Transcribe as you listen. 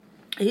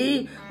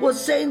He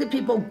was saying to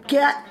people,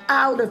 get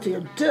out of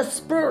here,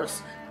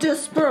 disperse,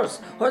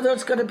 or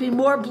there's going to be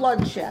more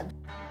bloodshed.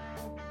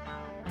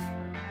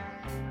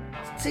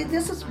 See,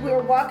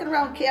 we're walking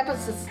around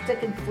campus and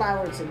sticking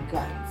flowers and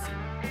guns.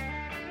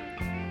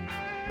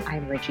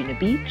 I'm Regina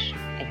Beach,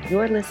 and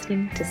you're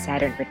listening to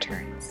Saturn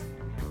Returns,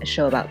 a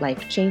show about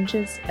life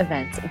changes,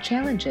 events, and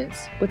challenges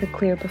with a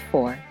clear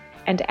before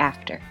and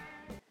after.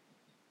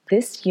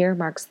 This year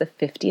marks the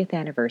 50th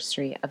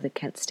anniversary of the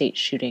Kent State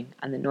shooting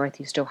on the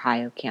Northeast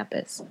Ohio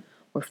campus,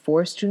 where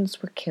 4 students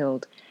were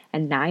killed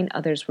and 9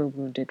 others were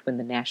wounded when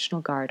the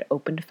National Guard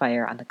opened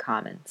fire on the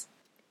Commons.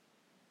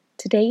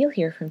 Today you'll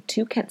hear from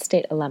 2 Kent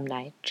State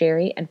alumni,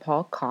 Jerry and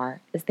Paul Carr,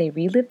 as they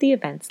relive the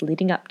events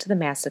leading up to the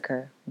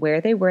massacre,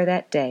 where they were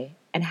that day,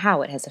 and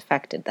how it has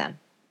affected them.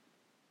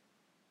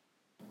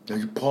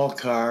 Paul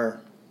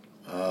Carr,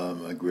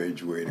 we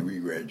graduated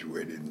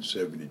in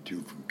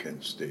 72 from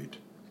Kent State.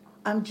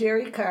 I'm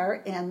Jerry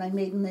Carr, and my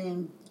maiden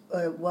name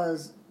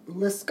was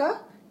Liska,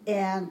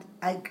 and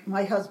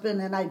my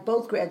husband and I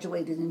both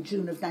graduated in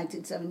June of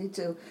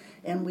 1972,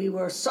 and we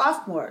were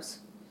sophomores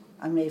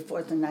on May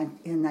 4th in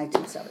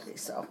 1970.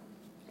 So.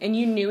 And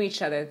you knew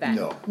each other then?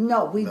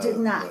 No, we did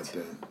not. Not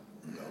then.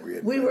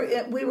 No,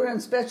 we were in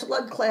special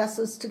ed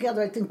classes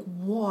together. I think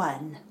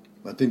one.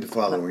 I think the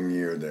following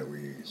year that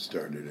we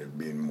started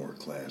being more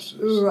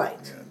classes. Right.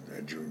 Yeah,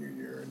 that junior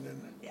year, and then.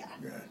 Yeah.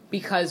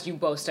 Because you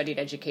both studied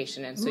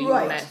education, and so you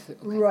met.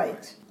 Okay.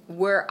 Right.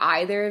 Were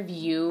either of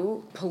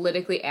you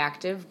politically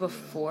active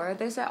before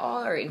this at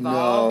all, or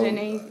involved in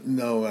any?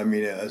 No, I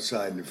mean,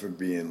 aside from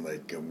being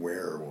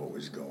aware of what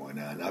was going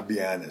on, I'll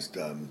be honest.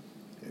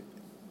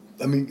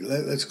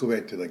 Let's go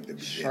back to the beginning.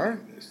 Sure.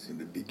 Of this. And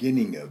the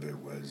beginning of it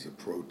was a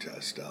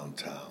protest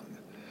downtown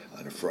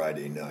on a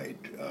Friday night,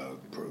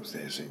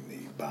 protesting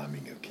the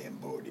bombing of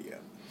Cambodia,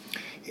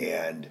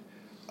 and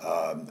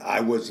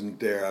I wasn't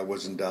there. I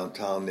wasn't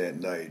downtown that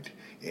night.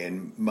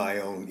 And my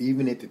own,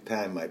 even at the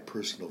time, my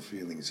personal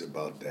feelings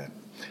about that,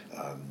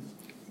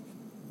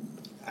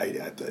 I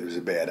thought it was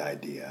a bad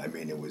idea. I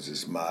mean, it was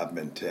this mob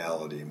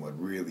mentality, and what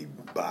really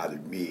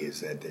bothered me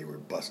is that they were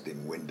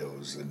busting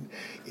windows, and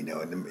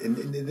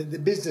the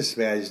business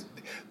guys.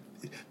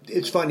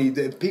 It's funny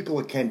that people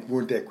at Kent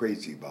weren't that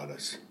crazy about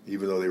us,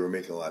 even though they were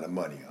making a lot of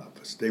money off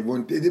us. They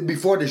weren't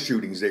before the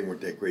shootings. They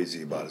weren't that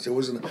crazy about us. It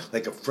wasn't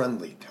like a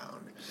friendly town.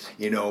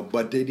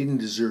 But they didn't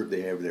deserve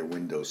to have their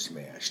windows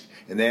smashed.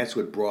 And that's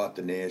what brought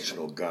the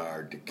National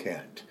Guard to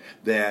Kent.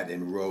 That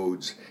and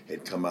Rhodes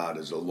had come out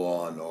as a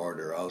law and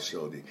order. I'll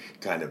show the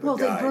kind of a guy. Well,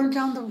 they burned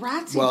down the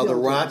ROTC building. Well, the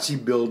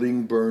ROTC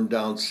building burned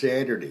down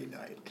Saturday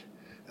night.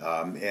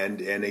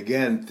 And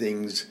again,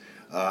 things...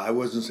 it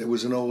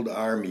was an old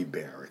army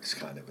barracks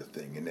kind of a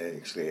thing, and they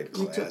actually had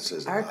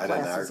classes. I had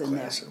an art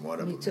class in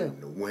one of them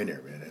in the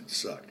winter, man, it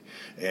sucked.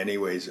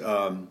 Anyways...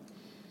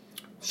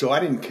 So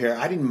I didn't care.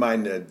 I didn't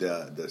mind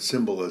the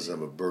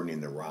symbolism of burning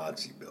the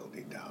ROTC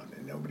building down,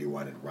 and nobody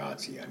wanted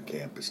ROTC on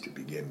campus to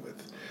begin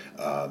with.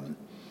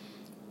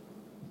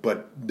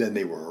 But then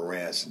they were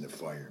harassing the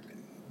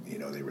firemen.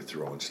 They were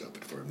throwing stuff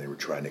at them. They were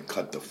trying to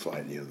cut the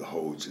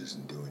hoses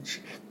and doing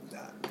shit.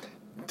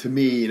 To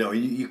me,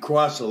 you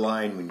cross a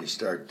line when you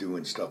start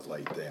doing stuff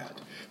like that.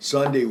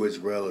 Sunday was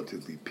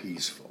relatively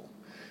peaceful.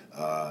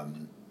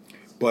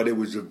 But it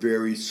was a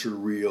very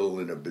surreal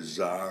and a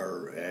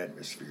bizarre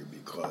atmosphere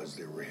because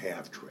there were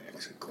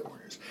half-tracks at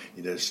corners.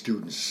 The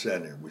Student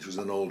Center, which was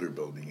an older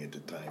building at the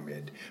time,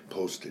 had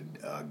posted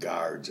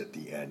guards at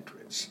the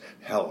entrance,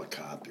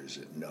 helicopters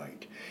at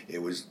night.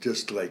 It was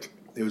just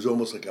it was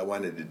almost like I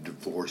wanted to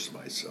divorce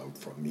myself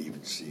from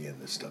even seeing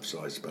this stuff.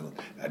 So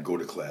I'd go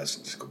to class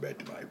and just go back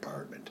to my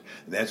apartment.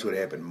 And that's what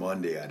happened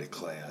Monday out of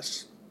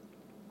class.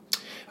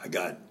 I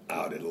got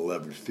out at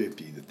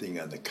 11:50. The thing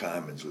on the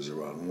Commons was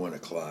around 1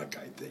 o'clock,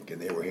 I think,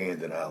 and they were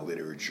handing out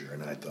literature.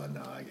 And I thought,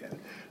 no,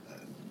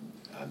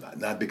 I'm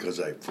not because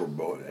I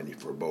forebode any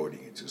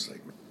foreboding. It's just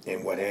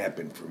and what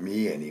happened for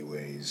me,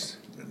 anyways,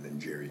 and then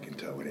Jerry can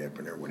tell what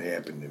happened, or what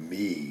happened to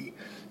me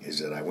is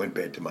that I went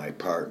back to my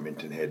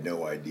apartment and had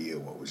no idea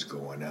what was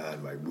going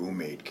on. My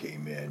roommate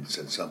came in and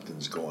said,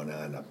 something's going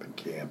on up on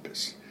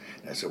campus.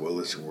 And I said, well,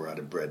 listen, we're out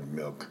of bread and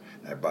milk.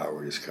 And I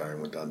borrowed his car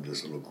and went down to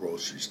this little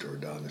grocery store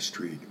down the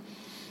street.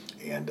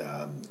 And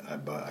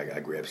I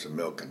grabbed some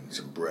milk and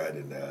some bread,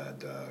 and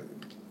the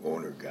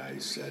owner guy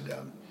said,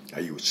 are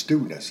you a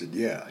student? I said,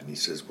 yeah. And he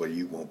says, well,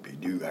 you won't be.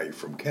 Are you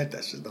from Kent?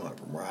 I said, no, I'm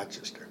from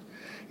Rochester.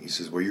 He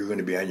says, well, you're going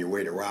to be on your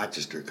way to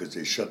Rochester because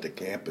they shut the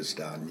campus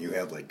down, and you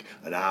have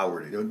an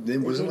hour.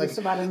 It wasn't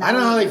I don't know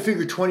how they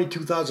figured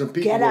 22,000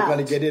 people were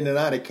going to get in and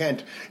out of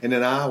Kent in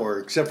an hour,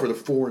 except for the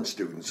foreign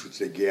students, which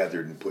they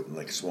gathered and put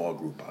in small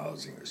group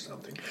housing or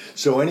something.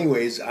 So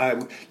anyways,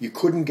 you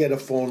couldn't get a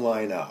phone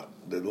line out.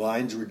 The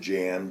lines were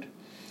jammed.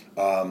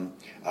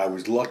 I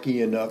was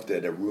lucky enough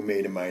that a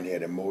roommate of mine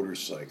had a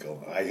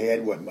motorcycle. I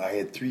had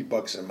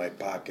 $3 in my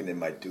pocket and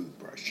my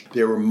toothbrush.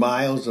 There were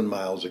miles and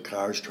miles of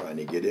cars trying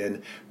to get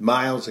in,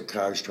 miles of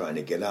cars trying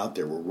to get out.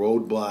 There were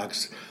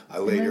roadblocks. I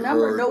later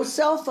heard no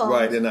cell phones.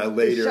 Right, and I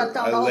later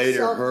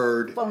heard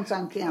heard phones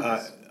on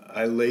campus.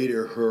 I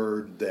later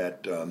heard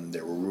that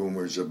there were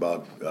rumors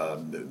about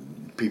the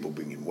people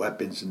bringing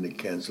weapons into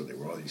Kent, so there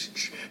were all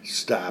these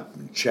stop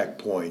and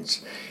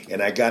checkpoints.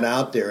 And I got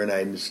out there, and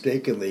I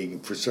mistakenly,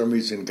 for some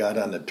reason, got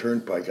on the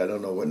turnpike. I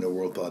don't know what in the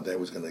world thought that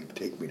was going to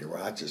take me to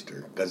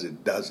Rochester, because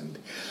it doesn't.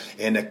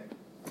 And a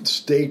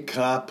state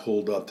cop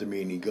pulled up to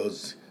me, and he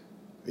goes,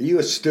 "Are you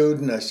a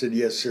student?" I said,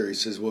 "Yes, sir." He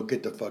says, "Well,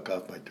 get the fuck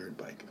off my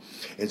turnpike."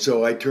 And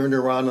so I turned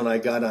around and I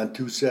got on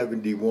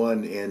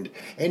 271. And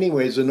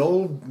anyways, an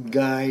old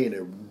guy in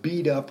a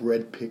beat-up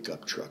red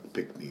pickup truck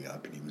picked me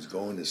up. And he was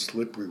going to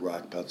Slippery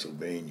Rock,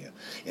 Pennsylvania.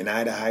 And I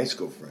had a high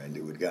school friend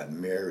who had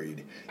gotten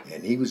married.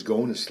 And he was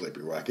going to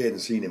Slippery Rock. I hadn't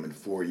seen him in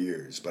 4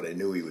 years, but I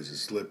knew he was at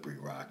Slippery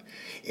Rock.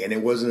 And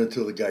it wasn't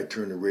until the guy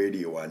turned the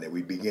radio on that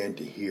we began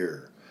to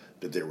hear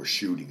that there were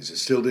shootings. I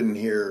still didn't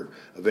hear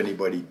of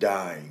anybody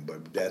dying,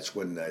 but that's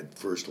when I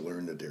first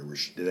learned that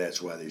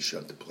that's why they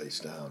shut the place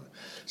down.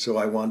 So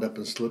I wound up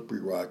in Slippery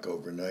Rock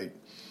overnight,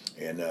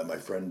 and my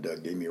friend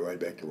gave me a ride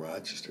back to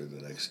Rochester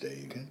the next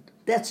day.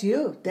 That's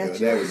you. That's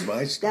that was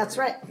my story. That's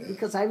right,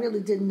 because I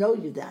really didn't know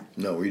you then.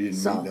 No, we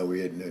didn't. No,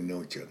 we didn't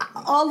know each other.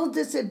 No. All of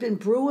this had been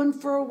brewing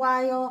for a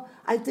while.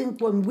 I think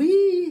when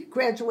we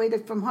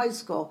graduated from high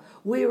school,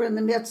 we were in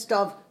the midst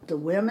of the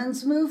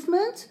women's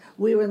movement.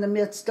 We were in the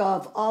midst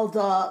of all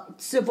the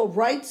civil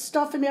rights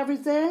stuff and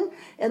everything.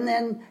 And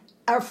then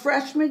our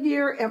freshman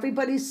year,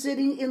 everybody's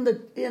sitting in the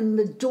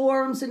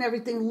dorms and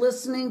everything,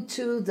 listening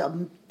to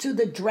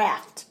the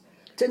draft,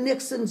 to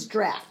Nixon's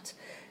draft.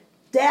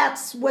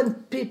 That's when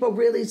people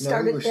really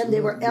started, we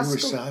were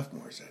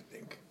sophomores, I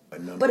think.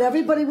 But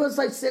everybody was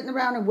like sitting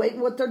around and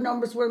waiting what their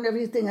numbers were and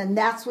everything, and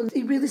that's when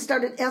he really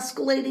started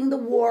escalating the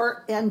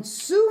war. And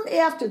soon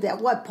after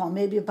that, Paul?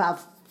 Maybe about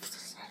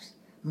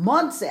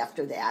months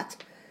after that,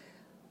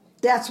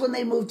 that's when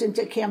they moved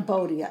into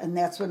Cambodia, and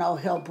that's when all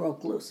hell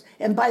broke loose.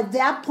 And by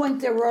that point,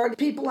 there were already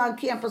people on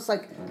campus.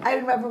 Like, I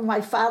remember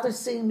my father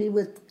seeing me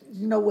with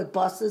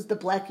buses, the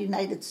Black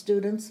United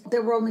Students.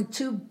 There were only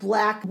 2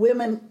 black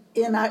women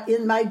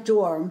in my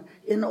dorm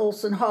in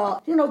Olson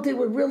Hall. They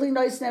were really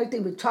nice and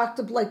everything. We talked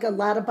a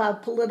lot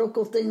about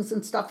political things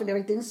and stuff and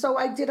everything. So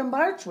I did a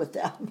march with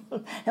them.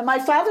 And my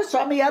father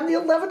saw me on the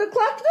 11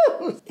 o'clock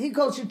news. He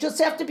goes, "You just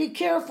have to be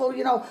careful,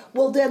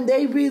 Well, then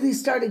they really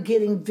started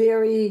getting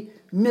very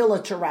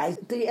militarized.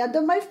 At the end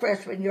of my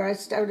freshman year, I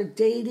started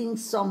dating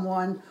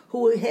someone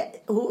who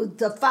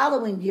the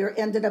following year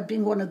ended up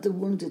being one of the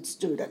wounded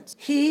students.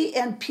 He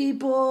and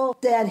people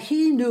that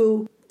he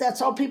knew, that's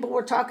all people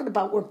were talking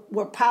about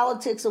were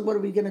politics and what are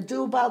we going to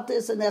do about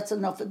this, and that's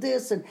enough of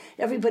this. And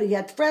everybody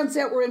had friends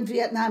that were in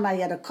Vietnam. I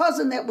had a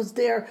cousin that was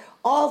there.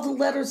 All the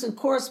letters and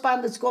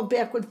correspondence going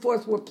back and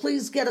forth were,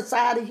 "Please get us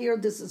out of here.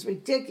 This is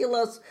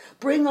ridiculous.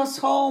 Bring us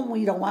home.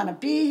 We don't want to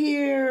be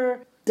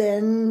here."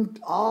 Then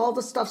all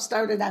the stuff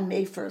started on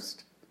May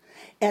 1st.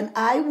 And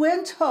I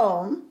went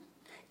home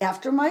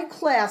after my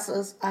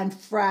classes on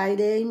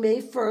Friday,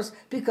 May 1st,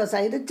 because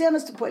I had a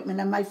dentist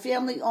appointment, and my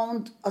family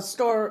owned a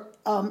store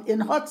in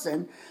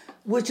Hudson,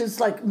 which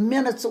is like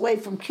minutes away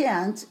from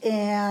Kent.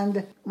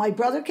 And my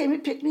brother came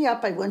and picked me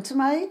up. I went to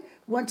my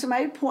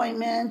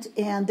appointment,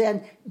 and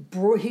then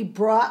he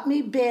brought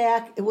me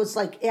back. It was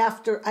like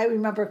after, I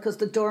remember, because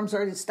the dorms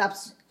already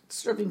stopped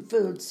serving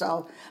food.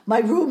 So my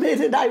roommate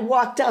and I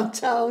walked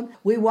downtown.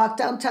 We walked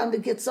downtown to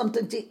get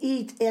something to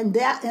eat, and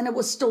it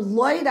was still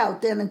light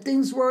out then, and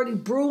things were already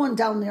brewing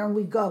down there, and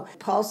we go.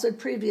 Paul said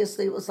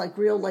previously it was like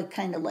real, like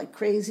kind of like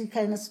crazy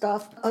kind of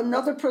stuff.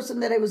 Another person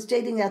that I was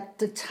dating at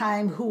the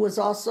time, who was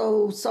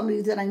also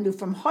somebody that I knew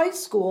from high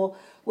school,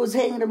 was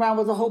hanging around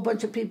with a whole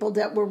bunch of people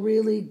that were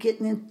really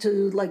getting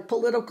into like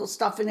political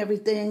stuff and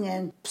everything.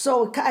 And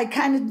so I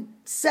kind of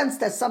sensed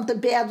that something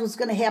bad was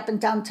going to happen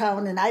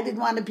downtown, and I didn't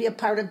want to be a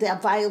part of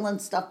that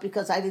violent stuff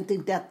because I didn't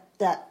think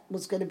that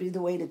was going to be the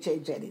way to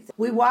change anything.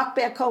 We walked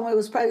back home. It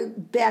was probably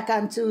back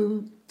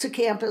onto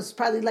campus,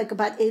 probably like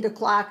about 8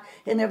 o'clock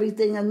and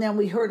everything. And then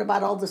we heard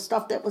about all the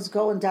stuff that was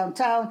going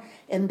downtown.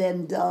 And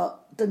then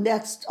the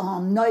next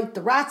night,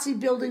 the ROTC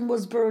building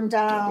was burned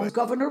down.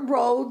 Governor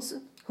Rhodes,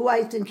 who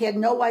I think had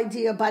no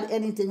idea about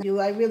anything.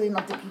 I really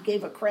don't think he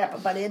gave a crap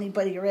about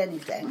anybody or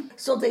anything.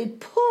 So they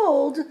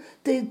pulled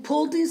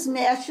these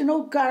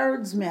National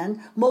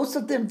Guardsmen, most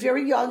of them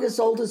very young, as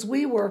old as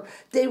we were.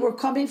 They were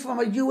coming from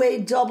a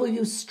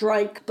UAW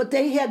strike, but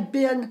they had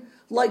been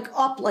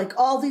up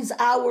all these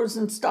hours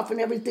and stuff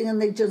and everything,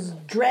 and they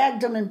just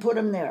dragged them and put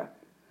them there.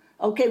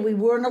 Okay, we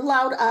weren't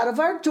allowed out of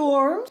our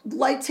dorms.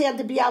 Lights had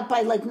to be out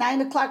by like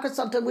 9 o'clock or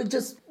something.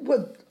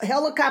 With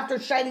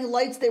helicopters shining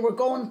lights, they were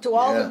going to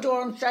all the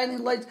dorms,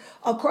 shining lights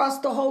across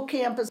the whole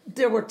campus.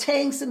 There were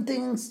tanks and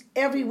things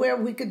everywhere.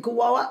 We could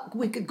go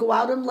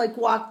out and like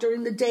walk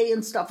during the day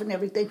and stuff and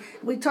everything.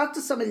 We talked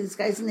to some of these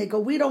guys, and they go,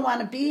 "We don't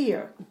want to be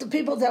here." The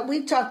people that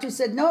we talked to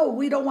said, "No,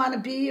 we don't want to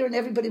be here." And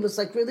everybody was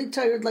like really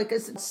tired. Like I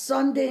said,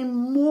 Sunday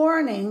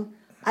morning,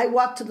 I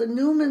walked to the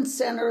Newman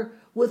Center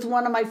with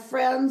one of my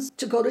friends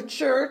to go to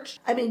church.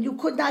 I mean, you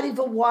could not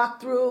even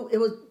walk through.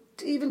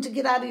 even to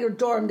get out of your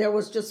dorm, there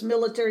was just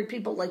military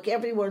people like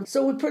everywhere.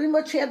 So we pretty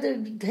much had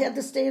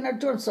to stay in our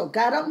dorm. So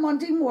got up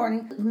Monday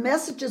morning.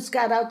 Messages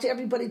got out to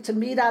everybody to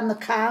meet on the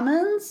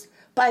Commons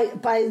by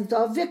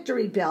the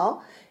Victory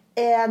Bell.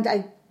 And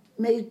I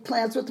made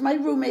plans with my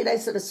roommate. I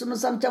said, as soon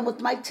as I'm done with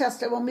my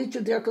test, I will meet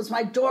you there, because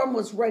my dorm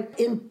was right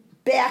in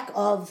back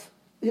of,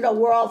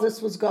 where all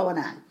this was going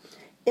on.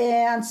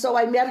 And so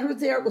I met her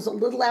there. It was a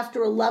little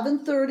after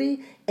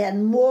 11:30,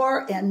 and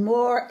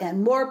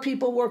more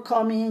people were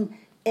coming,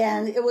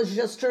 and it was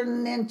just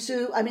turning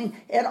into,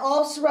 and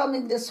all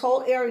surrounding this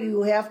whole area,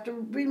 you have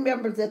to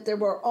remember that there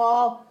were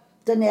all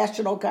the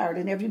National Guard,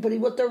 and everybody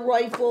with their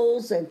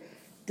rifles, and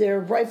their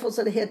rifles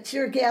that had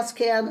tear gas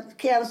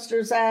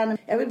canisters on them.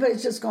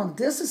 Everybody's just going,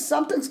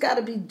 something's got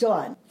to be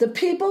done. The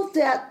people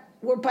that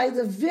were by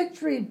the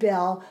Victory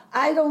Bell,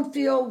 I don't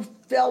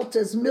felt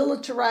as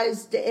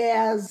militarized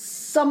as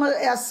some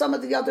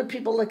of the other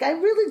people. Like, I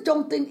really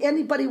don't think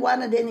anybody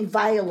wanted any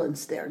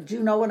violence there. Do you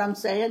know what I'm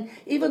saying?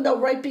 Even though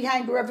right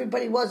behind where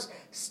everybody was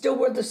still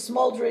were the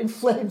smoldering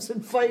flames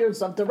and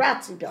fires of the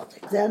ROTC building.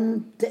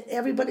 Then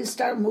everybody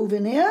started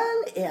moving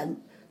in,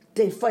 and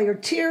they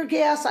fired tear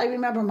gas. I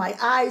remember my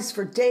eyes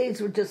for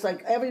days were just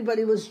like,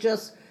 everybody was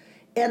just,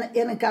 and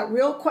it got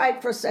real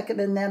quiet for a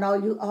second, and then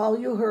all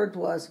you heard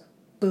was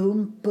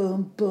boom,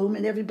 boom, boom,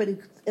 and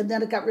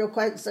then it got real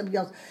quiet, and somebody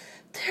yells,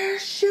 "They're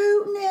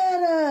shooting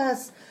at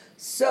us!"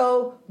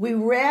 So we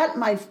ran,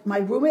 my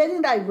roommate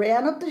and I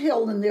ran up the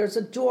hill, and there's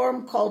a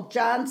dorm called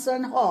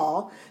Johnson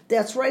Hall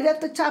that's right at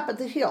the top of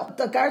the hill.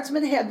 The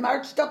guardsmen had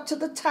marched up to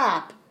the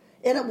top,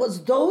 and it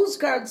was those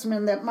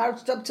guardsmen that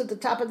marched up to the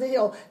top of the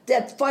hill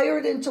that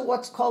fired into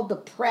what's called the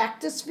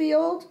practice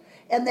field,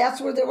 and that's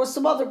where there were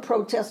some other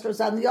protesters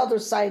on the other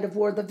side of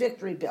where the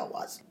Victory Bell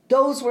was.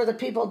 Those were the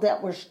people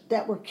that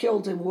were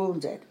killed and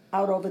wounded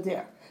out over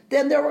there.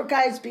 Then there were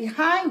guys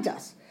behind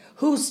us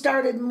who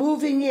started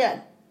moving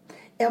in,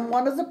 and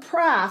one of the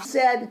profs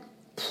said,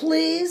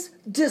 "Please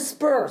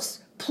disperse,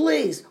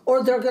 please,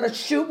 or they're going to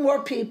shoot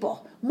more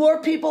people.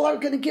 More people are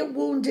going to get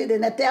wounded,"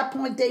 and at that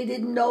point they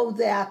didn't know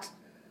that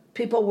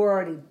people were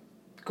already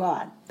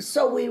gone.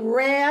 So we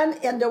ran,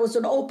 and there was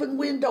an open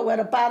window at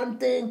a bottom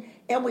thing,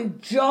 and we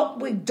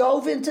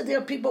dove into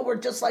there. People were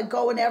just like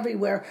going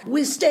everywhere.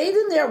 We stayed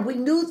in there. We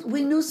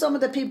knew some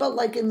of the people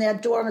like in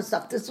that dorm and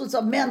stuff. This was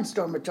a men's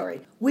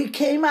dormitory. We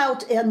came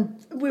out,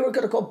 and we were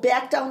going to go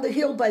back down the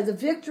hill by the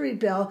Victory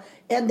Bell,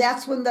 and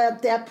that's when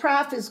that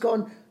prof is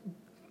going,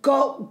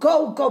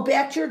 go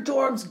back to your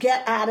dorms,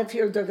 get out of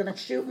here. They're going to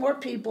shoot more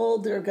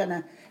people.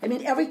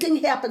 Everything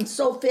happened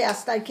so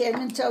fast. I can't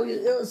even tell you.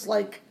 It was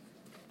like,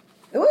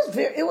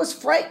 it was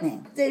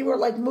frightening. They were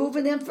like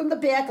moving in from the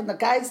back, and the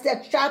guys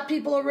that shot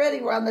people already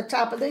were on the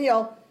top of the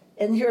hill.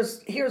 And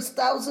here's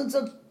thousands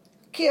of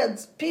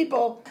kids,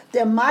 people.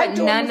 Then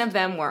none of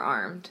them were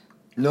armed.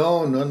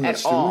 No, none of the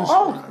students.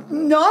 Oh,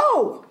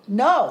 no.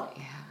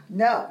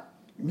 Yeah.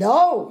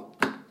 No.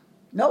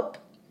 Nope.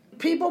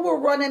 People were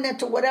running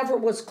into whatever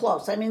was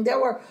close. There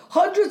were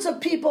hundreds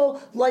of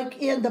people like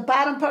in the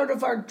bottom part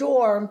of our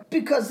dorm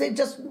because they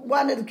just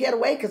wanted to get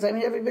away because,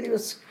 everybody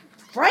was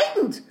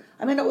frightened.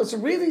 It was a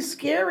really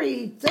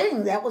scary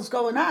thing that was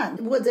going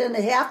on. Within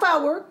a half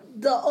hour,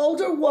 the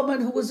older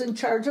woman who was in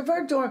charge of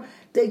our dorm,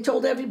 they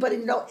told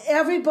everybody,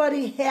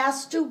 everybody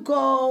has to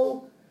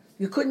go.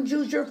 You couldn't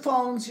use your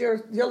phones,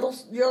 your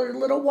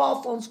little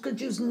wall phones could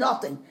use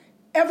nothing.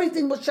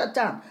 Everything was shut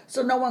down,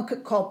 so no one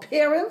could call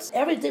parents.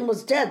 Everything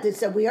was dead. They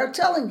said, "We are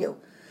telling you,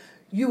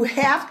 you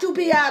have to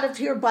be out of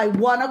here by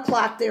 1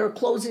 o'clock. They are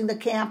closing the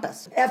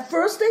campus." At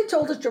first, they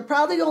told us you're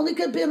probably only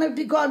going to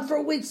be gone for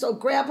a week, so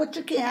grab what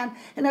you can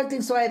and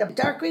everything. So I had a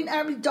dark green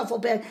army duffel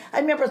bag. I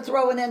remember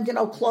throwing in,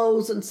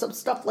 clothes and some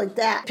stuff like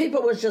that.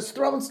 People was just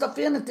throwing stuff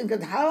in and thinking,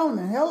 how in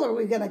the hell are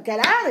we going to get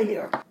out of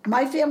here?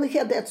 My family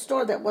had that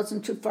store that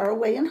wasn't too far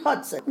away in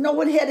Hudson. No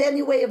one had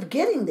any way of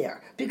getting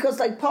there because,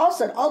 like Paul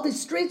said, all these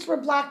streets were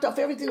blocked off.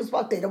 Everything was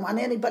blocked. They don't want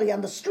anybody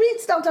on the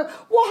streets downtown.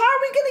 Well, how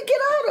are we going to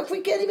get out if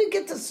we can't even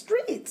get to the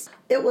streets?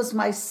 It was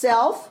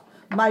myself,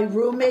 my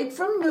roommate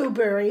from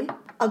Newbury,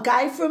 a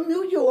guy from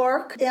New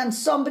York, and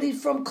somebody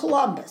from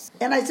Columbus.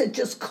 And I said,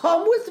 just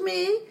come with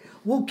me.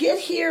 We'll get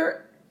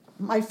here.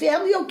 My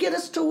family will get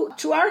us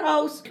to our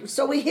house.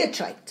 So we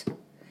hitchhiked.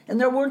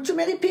 And there weren't too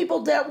many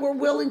people that were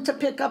willing to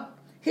pick up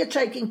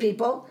hitchhiking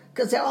people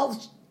because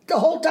the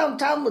whole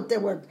downtown, there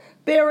were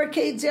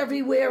barricades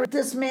everywhere.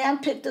 This man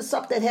picked us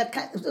up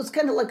it was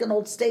kind of like an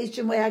old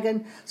station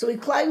wagon. So we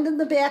climbed in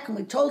the back and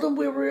we told him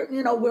we were,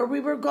 where we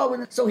were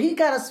going. So he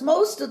got us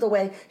most of the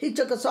way. He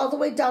took us all the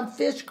way down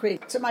Fish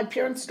Creek to my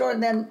parents' store,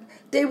 and then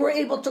they were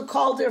able to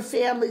call their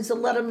families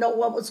and let them know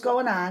what was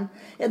going on.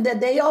 And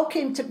then they all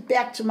came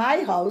back to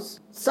my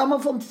house. Some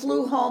of them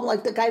flew home,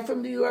 like the guy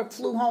from New York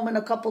flew home in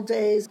a couple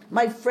days.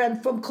 My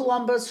friend from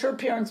Columbus, her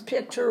parents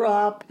picked her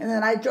up, and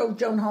then I drove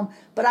Joan home.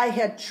 But I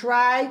had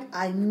tried.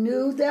 I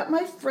knew that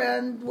my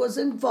friend was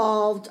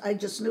involved. I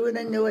just knew it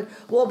and knew it.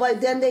 Well, by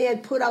then they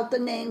had put out the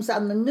names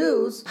on the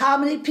news. How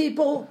many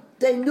people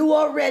they knew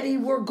already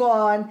were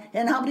gone,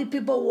 and how many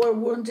people were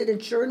wounded,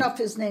 and sure enough,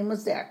 his name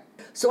was there.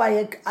 So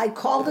I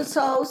called his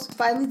house.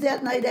 Finally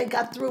that night I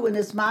got through and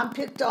his mom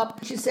picked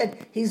up. She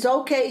said, he's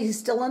okay, he's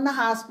still in the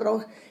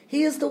hospital.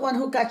 He is the one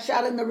who got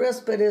shot in the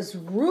wrist, but his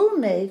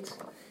roommate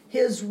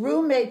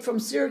from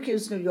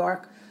Syracuse, New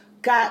York,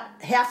 got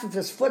half of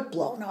his foot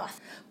blown off.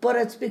 But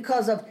it's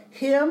because of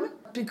him,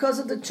 because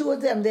of the two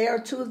of them. They are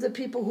two of the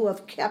people who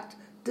have kept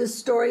this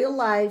story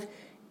alive,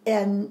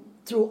 and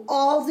through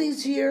all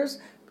these years,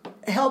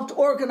 helped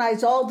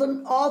organize all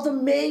the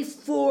May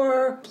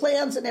 4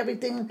 plans and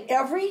everything.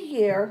 Every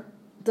year,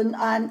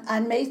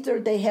 on May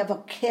 3rd, they have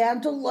a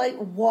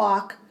candlelight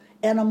walk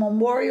and a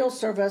memorial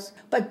service.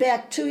 But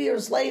back 2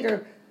 years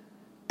later,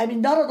 I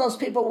mean, none of those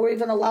people were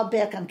even allowed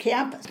back on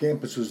campus.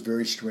 Campus was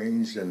very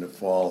strange in the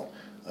fall.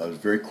 It was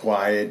very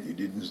quiet. You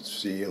didn't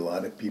see a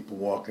lot of people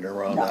walking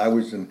around. No.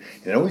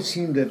 It always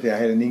seemed that I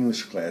had an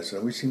English class. It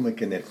always seemed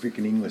like in that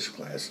freaking English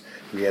class,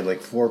 we had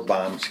like 4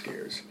 bomb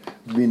scares.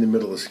 We'd be in the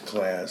middle of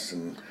class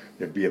and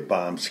there'd be a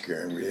bomb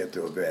scare and we'd have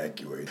to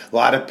evacuate. A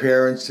lot of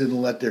parents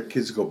didn't let their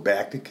kids go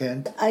back to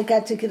Kent. I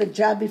got to get a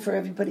job before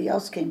everybody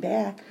else came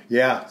back.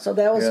 Yeah. So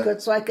that was good.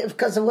 So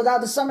because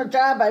without a summer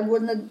job, I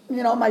wouldn't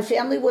have, my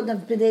family wouldn't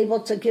have been able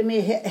to give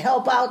me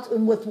help out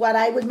with what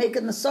I would make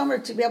in the summer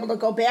to be able to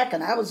go back.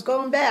 And I was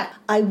going back.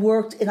 I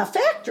worked in a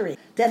factory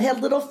that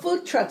had little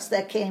food trucks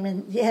that came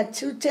and you had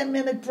 2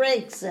 10-minute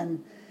breaks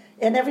and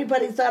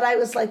everybody thought I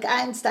was like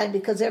Einstein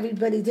because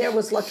everybody there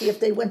was lucky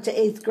if they went to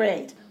 8th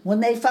grade. When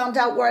they found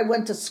out where I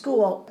went to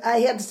school,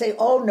 I had to say,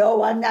 oh,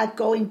 no, I'm not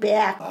going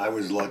back. I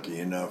was lucky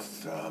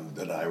enough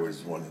that I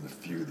was one of the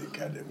few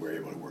that were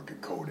able to work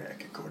at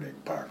Kodak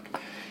Park.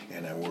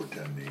 And I worked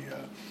on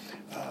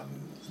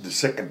the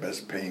second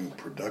best paying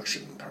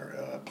production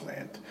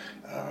plant.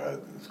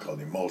 It's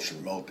called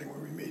emulsion melting,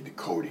 where we made the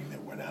coating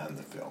that went on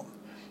the film.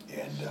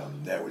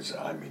 And I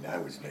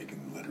was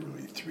making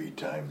literally 3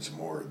 times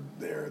more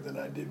there than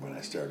I did when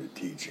I started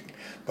teaching.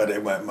 But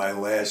my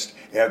last,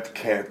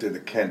 after the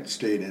Kent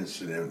State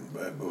incident,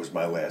 it was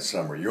my last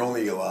summer. You're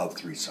only allowed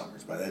 3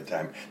 summers. By that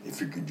time, they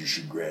figured you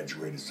should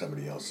graduate. It's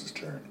somebody else's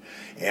turn.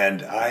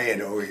 And I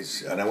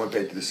went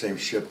back to the same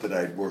ship that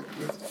I'd worked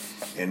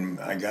with, and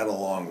I got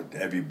along with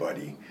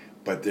everybody,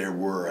 but there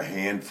were a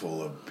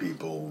handful of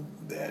people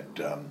that...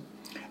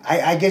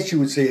 I guess you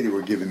would say they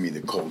were giving me the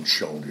cold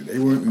shoulder. They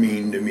weren't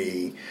mean to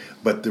me,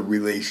 but the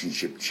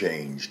relationship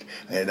changed.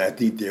 And I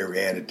think their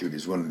attitude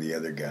is one of the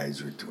other guys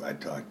who I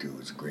talked to,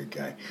 was a great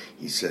guy.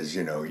 He says,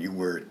 you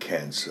were at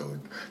Kent, so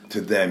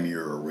to them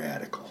you're a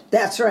radical.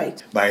 That's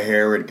right. My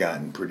hair had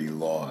gotten pretty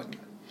long,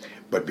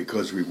 but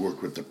because we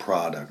worked with the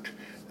product,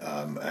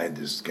 I had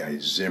this guy,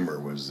 Zimmer,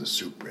 was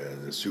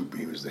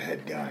he was the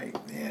head guy.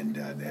 And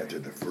after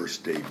the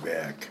first day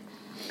back,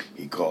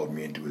 he called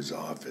me into his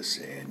office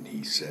and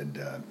he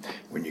said,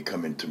 when you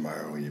come in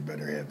tomorrow, you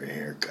better have a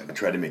haircut. I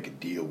tried to make a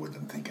deal with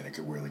him thinking I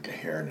could wear like a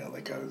hairnet,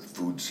 like a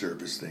food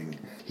service thing.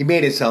 He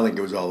made it sound like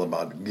it was all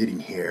about getting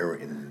hair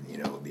in,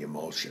 the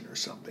emulsion or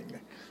something.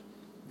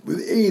 But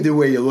either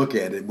way you look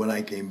at it, when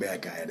I came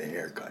back, I had a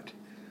haircut.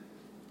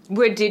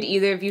 Did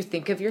either of you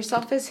think of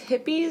yourself as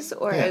hippies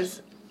or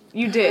as...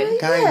 You did?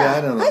 Kind of,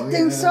 I don't know. I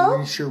think so. I'm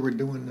pretty sure we're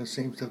doing the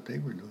same stuff they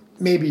were doing.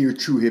 Maybe your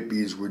true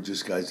hippies were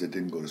just guys that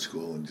didn't go to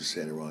school and just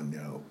sat around,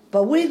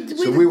 But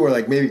we were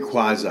like maybe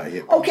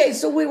quasi-hippies. Okay,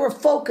 so we were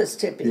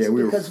focused hippies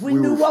because we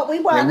knew what we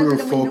wanted and we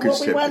knew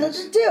what we wanted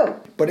to do.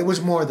 But it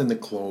was more than the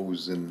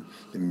clothes and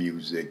the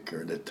music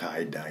or the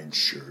tie-dyed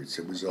shirts.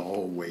 It was a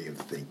whole way of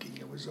thinking.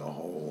 It was a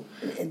whole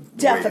way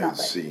of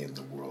seeing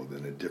the world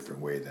in a different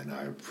way than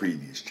our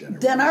previous generation.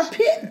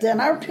 Than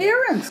our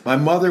parents. My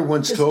mother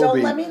once told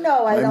me. Don't let me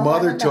know. My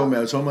mother told me, I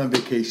was home on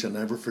vacation,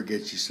 I'll never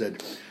forget, she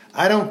said,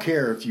 I don't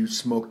care if you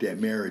smoke that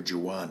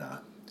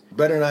marijuana.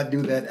 Better not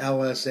do that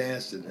LS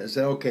acid. I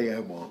said, okay, I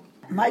won't.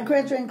 My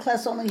graduating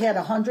class only had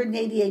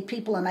 188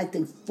 people, and I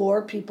think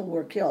 4 people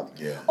were killed.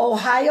 Yeah.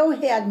 Ohio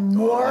had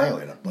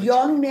more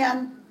young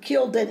men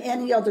killed than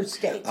any other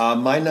state.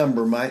 My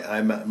number.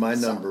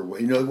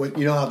 You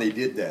know how they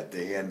did that?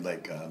 They had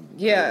like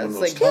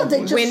it's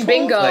like win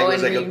bingo. Like, it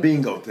was like a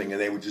bingo thing,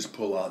 and they would just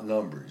pull out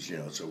numbers.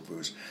 So if it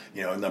was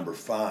number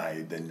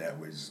 5, then that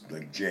was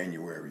like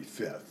January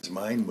 5th.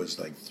 Mine was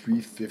like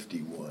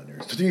 351 or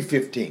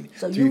 315.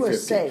 So you were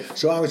safe.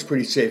 So I was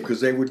pretty safe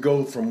because they would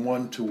go from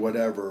 1 to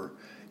whatever.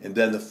 And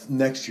then the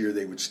next year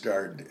they would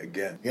start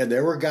again. Yeah,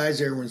 there were guys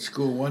that were in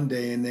school one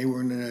day, and they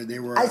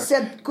were. I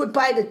said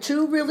goodbye to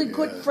 2 really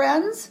good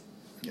friends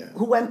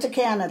who went to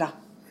Canada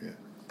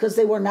because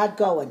they were not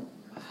going.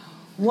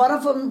 One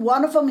of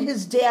them,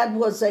 his dad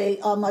was a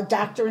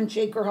doctor in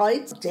Shaker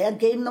Heights. Dad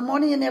gave him the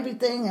money and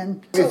everything.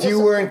 And if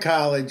you were in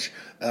college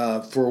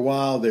for a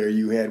while there,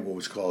 you had what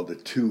was called a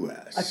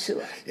 2S. A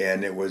 2S.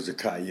 And it was a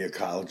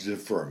college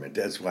deferment.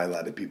 That's why a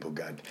lot of people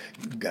got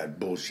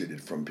bullshitted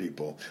from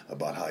people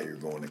about how you're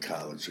going to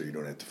college so you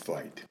don't have to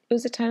fight. It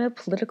was a time of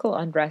political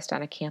unrest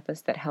on a campus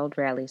that held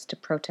rallies to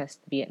protest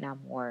the Vietnam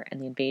War and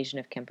the invasion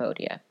of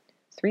Cambodia.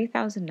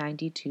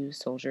 3,092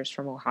 soldiers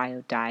from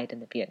Ohio died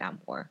in the Vietnam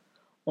War.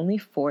 Only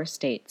 4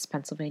 states,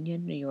 Pennsylvania,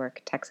 New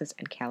York, Texas,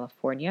 and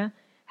California,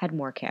 had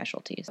more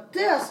casualties.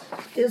 This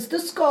is the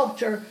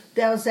sculpture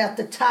that was at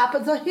the top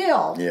of the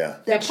hill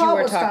that you Paul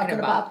were was talking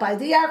about. about by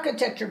the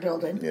architecture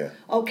building. Yeah.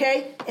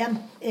 Okay?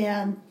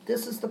 And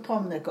this is the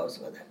poem that goes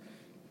with it.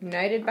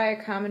 United by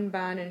a common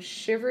bond and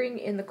shivering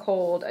in the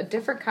cold, a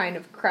different kind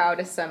of crowd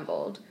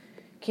assembled.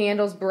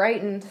 Candles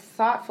brightened,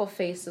 thoughtful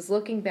faces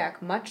looking back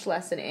much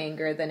less in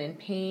anger than in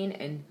pain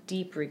and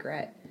deep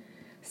regret.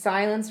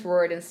 Silence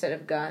roared instead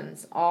of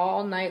guns.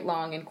 All night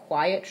long in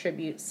quiet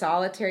tribute,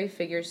 solitary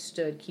figures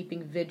stood,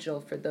 keeping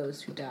vigil for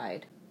those who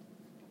died.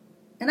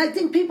 And I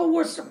think people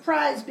were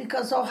surprised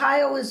because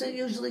Ohio isn't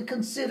usually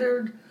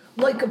considered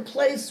like a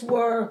place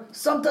where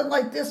something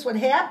like this would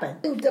happen.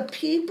 The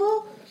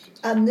people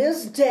on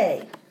this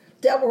day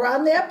that were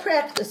on that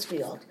practice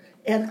field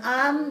and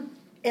on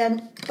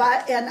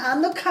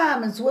the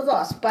Commons with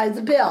us by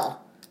the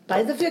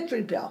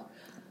Victory Bell,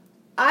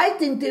 I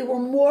think they were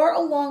more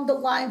along the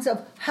lines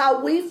of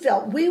how we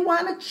felt. We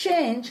wanted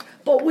change,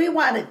 but we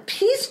wanted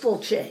peaceful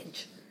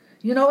change.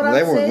 You know what I'm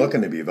saying? They weren't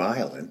looking to be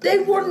violent. They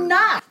were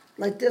not.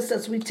 Like this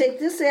says, we take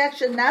this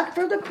action not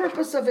for the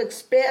purpose of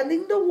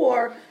expanding the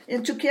war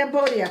into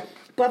Cambodia,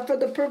 but for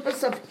the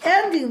purpose of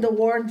ending the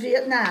war in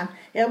Vietnam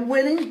and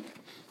winning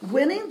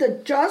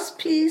the just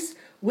peace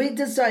we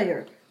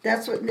desire.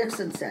 That's what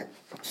Nixon said.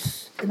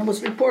 And it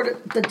was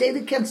reported. The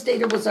Daily Kent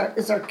Stater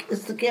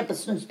is the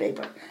campus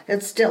newspaper.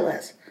 It still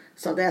is.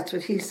 So that's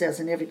what he says,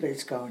 and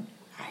everybody's going,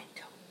 I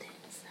don't think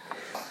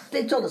so.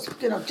 They told us,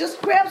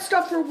 just grab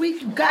stuff for a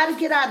week. You got to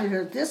get out of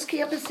here. This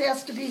campus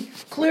has to be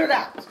cleared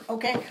out.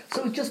 Okay.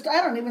 So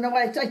I don't even know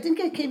what I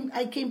think.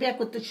 I came back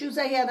with the shoes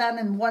I had on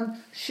and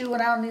one shoe,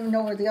 and I don't even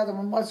know where the other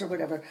one was or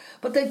whatever.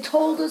 But they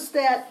told us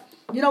that,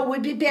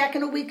 we'd be back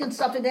in a week and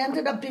stuff. It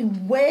ended up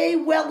being way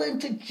well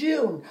into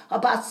June.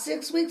 About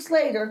 6 weeks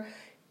later,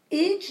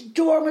 each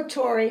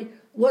dormitory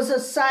was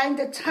assigned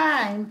a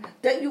time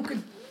that you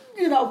could,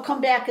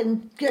 come back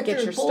and get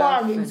your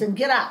belongings and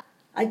get out.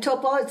 I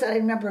told Paul, I said, I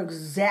remember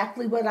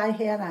exactly what I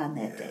had on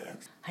that day.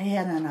 I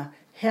had on a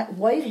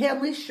white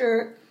Henley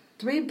shirt,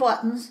 3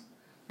 buttons,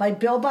 my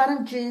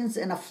bell-bottom jeans,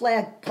 and a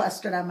flag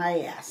plastered on my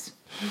ass.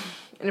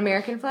 An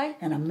American flag?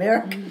 An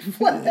American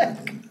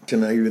flag.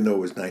 And even though it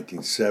was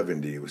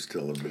 1970, it was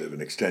still a bit of an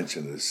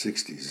extension of the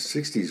 60s.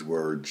 The 60s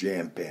were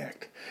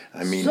jam-packed.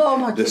 I mean, so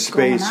much the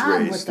space going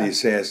on race, the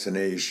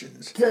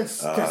assassinations,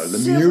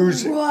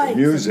 the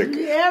music,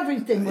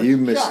 everything was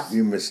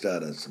you missed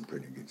out on some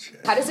pretty good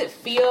shit. How does it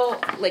feel,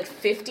 like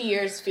 50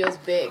 years feels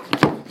big?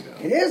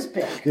 It is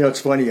big. It's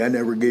funny, I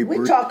never gave birth.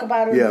 We talk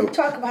about it. Yeah, we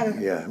talk about it.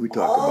 Yeah, we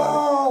talk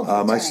about it.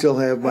 The I still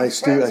have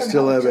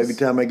time. every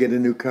time I get a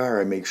new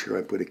car, I make sure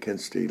I put a Kent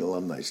State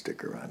alumni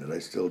sticker on it. I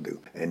still do.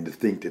 And to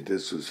think that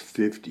this was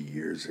 50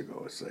 years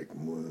ago, it's like,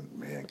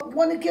 man.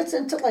 When it gets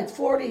into like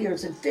 40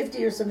 years and 50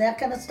 years and that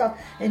kind of stuff,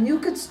 and you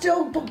could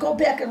still go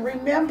back and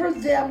remember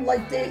them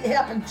like they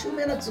happened 2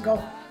 minutes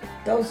ago,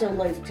 those are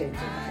life-changing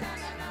events.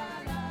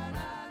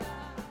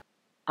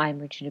 I'm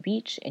Regina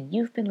Beach, and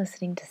you've been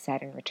listening to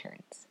Saturn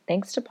Returns.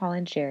 Thanks to Paul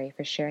and Sherry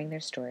for sharing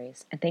their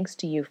stories, and thanks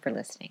to you for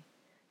listening.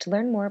 To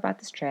learn more about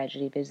this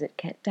tragedy, visit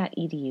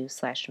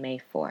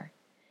kent.edu/May4.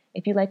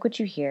 If you like what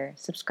you hear,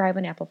 subscribe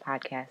on Apple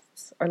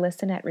Podcasts or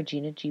listen at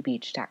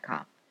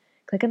reginagbeach.com.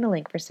 Click on the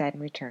link for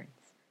Saturn Returns.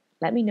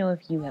 Let me know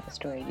if you have a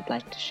story you'd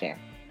like to share.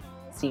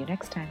 See you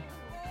next time.